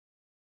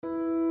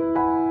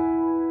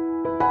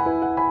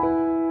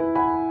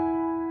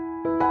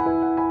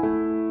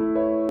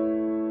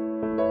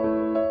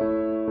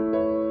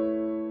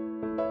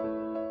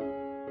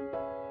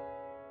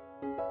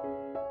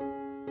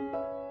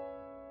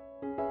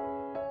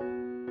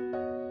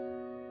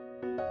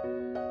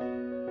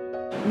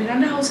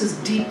Miranda House is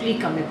deeply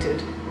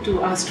committed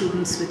to our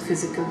students with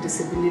physical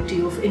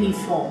disability of any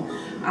form,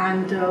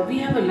 and we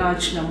have a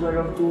large number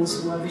of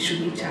those who are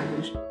visually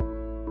challenged.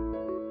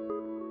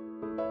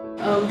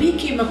 We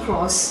came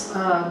across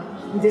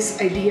this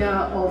idea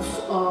of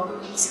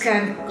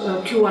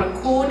QR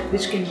code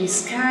which can be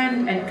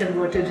scanned and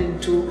converted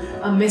into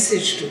a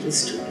message to the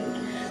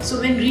student. So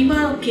when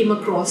Rima came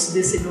across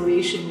this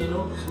innovation,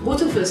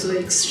 both of us were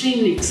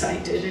extremely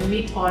excited, and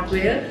we thought,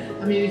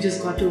 we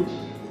just got to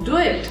do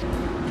it.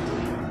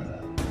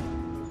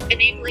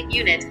 Enabling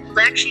unit,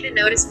 Lakshita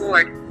notice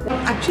board.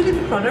 Actually,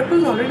 the product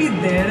was already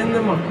there in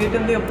the market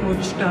and they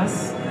approached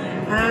us,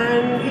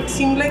 and it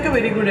seemed like a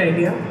very good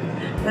idea.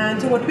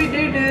 And so what we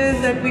did is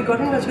that we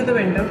got in touch with the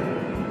vendor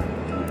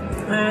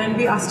and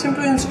we asked him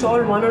to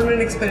install one on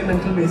an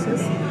experimental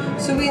basis.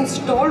 So we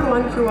installed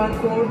one QR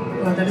code,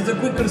 that is a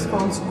quick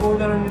response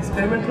code on an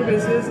experimental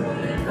basis,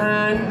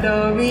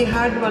 and we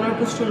had one or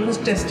two students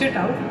test it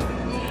out.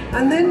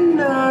 And then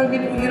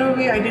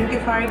we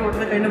identified what are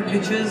the kind of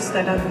glitches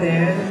that are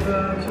there in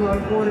the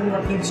QR code and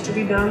what needs to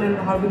be done and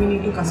how do we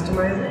need to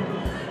customize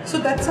it. So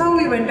that's how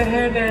we went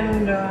ahead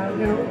and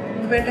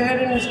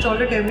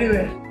installed it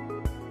everywhere.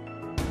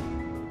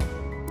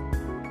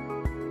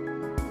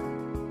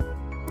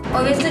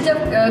 Obviously, जब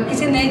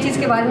किसी नई चीज़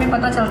के बारे में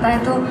पता चलता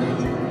है तो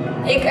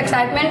एक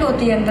एक्साइटमेंट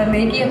होती है अंदर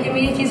में कि आखिर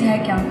ये चीज़ है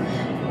क्या।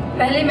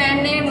 पहले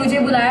मैम ने मुझे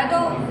बुलाया तो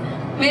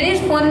मेरे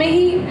इस फ़ोन में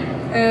ही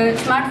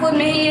स्मार्टफोन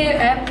में ही ये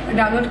ऐप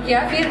डाउनलोड किया,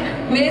 फिर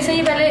मेरे से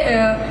ही पहले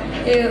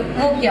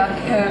वो किया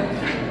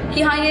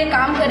कि हाँ ये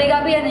काम करेगा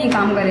भी या नहीं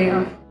काम करेगा।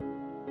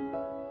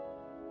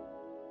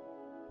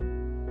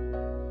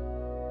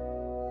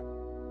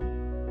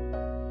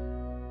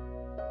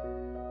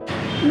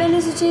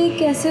 मैंने सोचा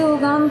कैसे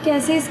होगा, हम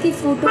कैसे इसकी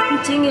फ़ोटो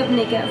खींचेंगे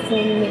अपने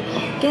फ़ोन में,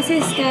 कैसे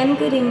स्कैन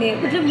करेंगे,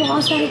 मतलब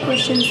बहुत सारे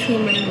क्वेश्चंस थे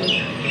मन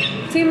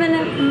में। फिर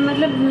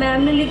मैंने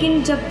मैम ने,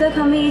 लेकिन जब तक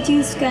हमें ये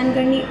चीज़ स्कैन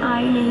करनी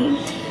आई नहीं,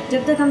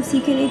 जब तक हम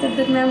सीखे नहीं तब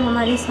तक मैम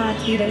हमारे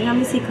साथ ही रही,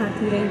 हमें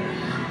सिखाती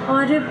रही।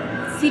 और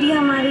फिर ये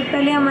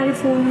पहले हमारे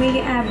फ़ोन में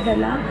ये ऐप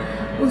डला,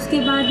 उसके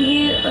बाद ये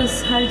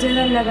हर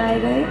जगह लगाए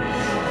गए,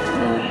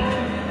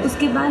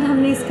 उसके बाद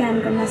हमने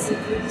स्कैन करना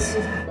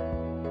सीखा।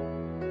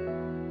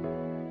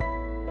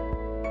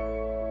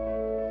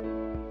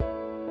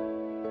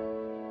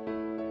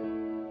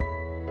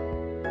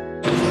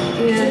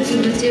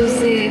 बच्चे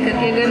उससे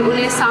करके अगर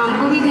उन्हें शाम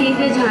को भी कहीं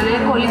पे जाना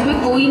है, कॉलेज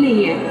में कोई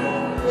नहीं है,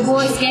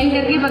 वो स्कैन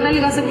करके पता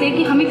लगा सकते हैं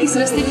कि हमें किस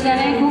रास्ते पे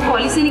जाना है। वो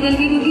कॉलेज से निकल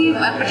के, क्योंकि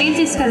पटेल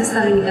से इसका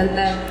रास्ता भी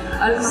निकलता है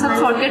और सब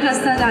शॉर्टकट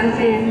रास्ता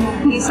जानते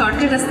हैं कि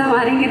शॉर्टकट रास्ता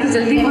मारेंगे तो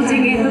जल्दी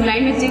पहुँचेंगे। तो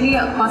ब्लाइंड बच्चे भी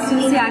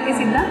हॉस्टल से आके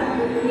सीधा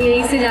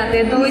यहीं से जाते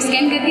हैं, तो वो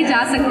स्कैन करके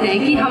जा सकते हैं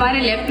कि हमारे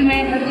लेफ्ट में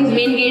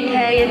मेन गेट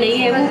है या नहीं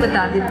है, वो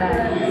बता देता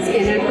है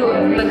स्कैनर। तो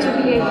बच्चों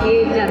के लिए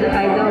ये ज़्यादा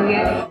फ़ायदा हो गया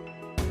है।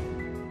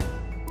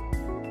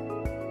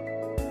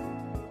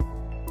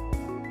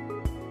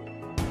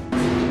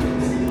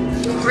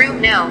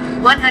 Room No.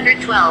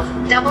 112,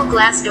 double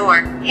glass door,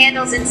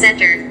 handles in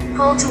center,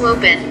 pull to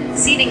open,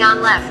 seating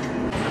on left.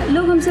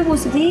 लोग हमसे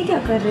पूछते हैं ये क्या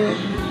कर रहे हो,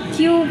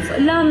 क्यों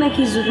ला मैं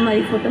खींच दूँ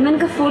तुम्हारी फ़ोटो। मैंने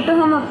कहा फ़ोटो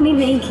हम अपनी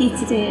नहीं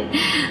खींच रहे हैं,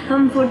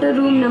 हम फ़ोटो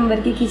रूम नंबर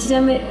की खींच रहे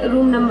हैं, हमें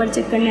रूम नंबर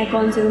चेक करना है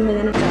कौन से रूम में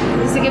जाना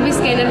चाहिए। जैसे कि अभी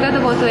स्कैनर का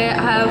तो बहुत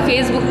है,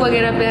 फेसबुक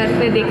वगैरह पे हर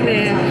पे देख रहे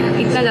हैं,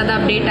 इतना ज़्यादा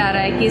अपडेट आ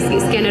रहा है कि इस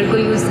स्कैनर को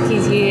यूज़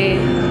कीजिए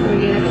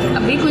वगैरह।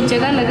 अभी कुछ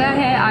जगह लगा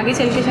है, आगे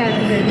चल के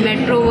शायद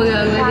मेट्रो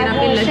वगैरह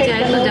पे लग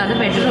जाए तो ज़्यादा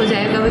बेटर हो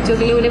जाएगा बच्चों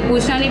के लिए। उन्हें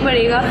पूछना नहीं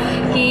पड़ेगा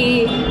कि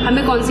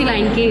हमें कौन सी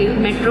लाइन की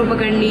मेट्रो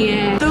पकड़नी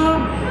है।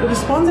 The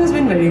response has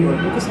been very good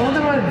because some of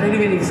them are very,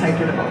 very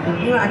excited about it.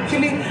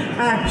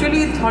 I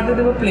actually thought that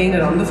they were playing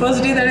around. The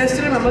first day that I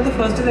still remember, the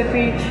first day that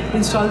we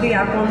installed the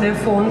app on their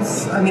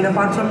phones,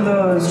 apart from the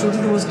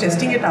student who was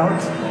testing it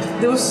out,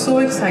 they were so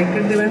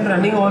excited. They went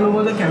running all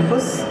over the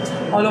campus,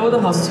 all over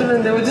the hostel,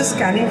 and they were just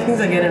scanning things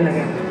again and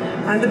again.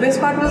 And the best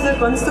part was that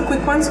once the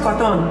quick ones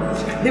caught on,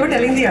 they were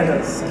telling the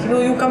others,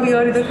 you come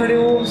here, इधर खड़े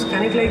हो,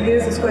 scan it like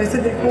this, इसको ऐसे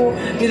देखो,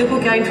 ये देखो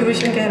क्या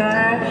information कह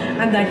रहा है,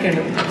 and that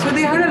kind of. So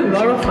they had a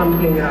lot of fun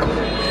playing around.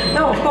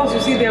 Now, of course,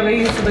 you see, they are very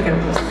used to the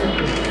campus,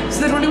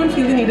 so they don't even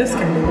feel the need of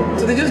scanning it.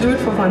 So they just do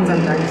it for fun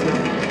sometimes.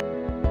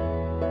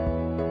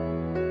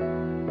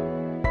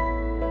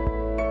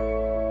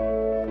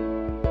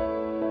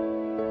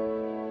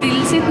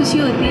 दिल से खुशी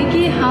होती है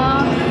कि हाँ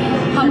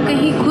हम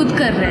कहीं खुद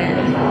कर रहे हैं,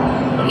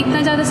 इतना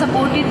ज़्यादा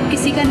सपोर्ट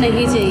किसी का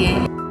नहीं चाहिए।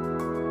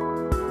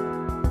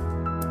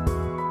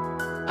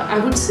 I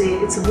would say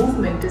it's a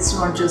movement, it's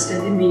not just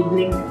an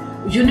enabling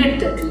unit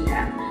that we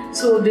have.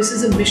 So this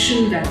is a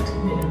mission that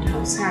Miranda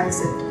House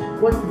has,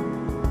 and what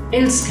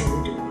else can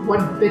we do?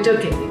 What better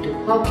can we do?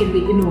 How can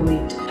we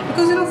innovate?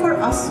 Because for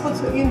us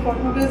what's very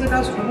important is that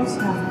our students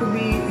have to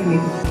be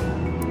enabled.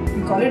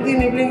 We call it the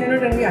enabling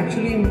unit and we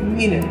actually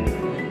mean it.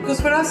 Because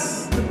for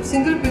us, the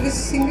single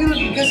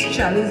biggest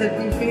challenge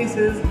that we face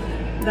is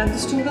that the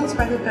students,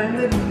 by the time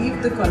they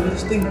leave the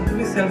college, they have to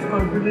be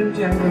self-confident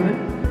young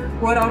women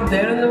who are out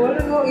there in the world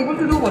and who are able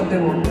to do what they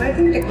want. And I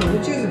think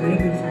technology is a very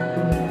big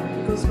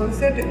factor, because once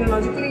they are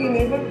technologically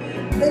enabled,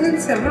 then in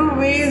several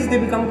ways they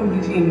become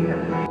completely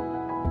independent.